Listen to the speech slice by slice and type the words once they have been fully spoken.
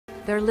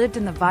There lived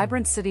in the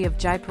vibrant city of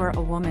Jaipur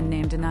a woman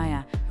named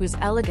Anaya, whose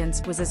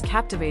elegance was as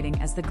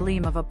captivating as the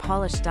gleam of a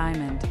polished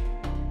diamond.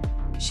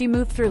 She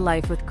moved through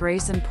life with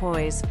grace and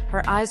poise,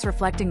 her eyes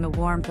reflecting the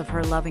warmth of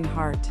her loving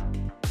heart.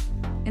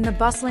 In the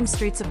bustling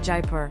streets of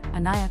Jaipur,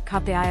 Anaya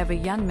caught the eye of a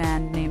young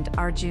man named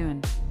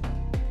Arjun.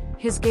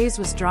 His gaze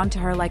was drawn to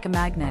her like a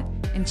magnet,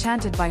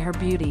 enchanted by her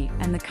beauty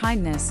and the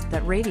kindness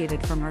that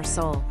radiated from her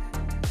soul.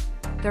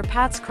 Their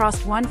paths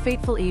crossed one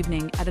fateful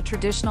evening at a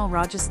traditional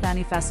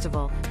Rajasthani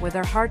festival, where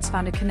their hearts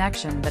found a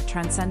connection that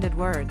transcended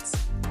words.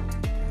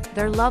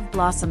 Their love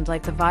blossomed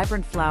like the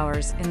vibrant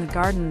flowers in the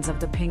gardens of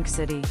the Pink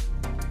City.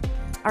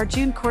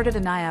 Arjun courted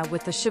Anaya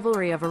with the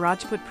chivalry of a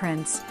Rajput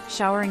prince,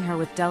 showering her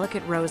with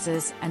delicate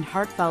roses and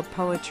heartfelt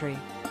poetry.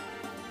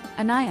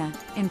 Anaya,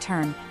 in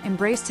turn,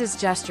 embraced his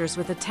gestures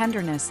with a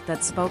tenderness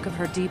that spoke of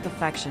her deep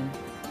affection.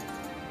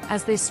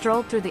 As they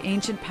strolled through the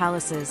ancient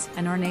palaces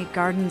and ornate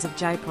gardens of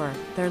Jaipur,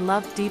 their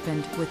love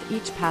deepened with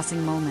each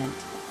passing moment.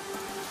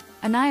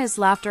 Anaya's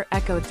laughter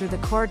echoed through the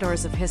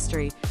corridors of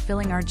history,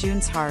 filling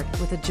Arjun's heart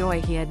with a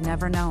joy he had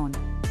never known.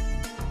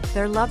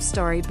 Their love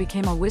story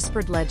became a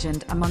whispered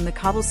legend among the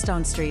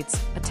cobblestone streets,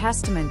 a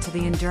testament to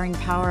the enduring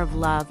power of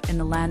love in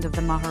the land of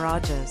the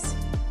Maharajas.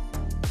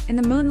 In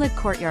the moonlit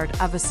courtyard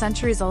of a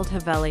centuries-old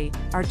Haveli,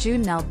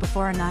 Arjun knelt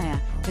before Anaya,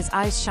 his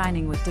eyes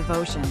shining with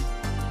devotion.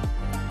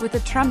 With a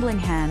trembling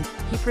hand,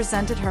 he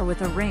presented her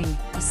with a ring,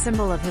 a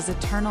symbol of his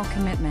eternal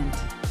commitment.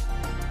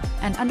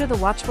 And under the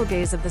watchful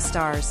gaze of the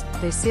stars,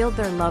 they sealed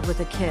their love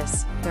with a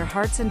kiss, their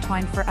hearts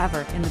entwined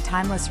forever in the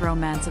timeless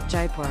romance of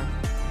Jaipur.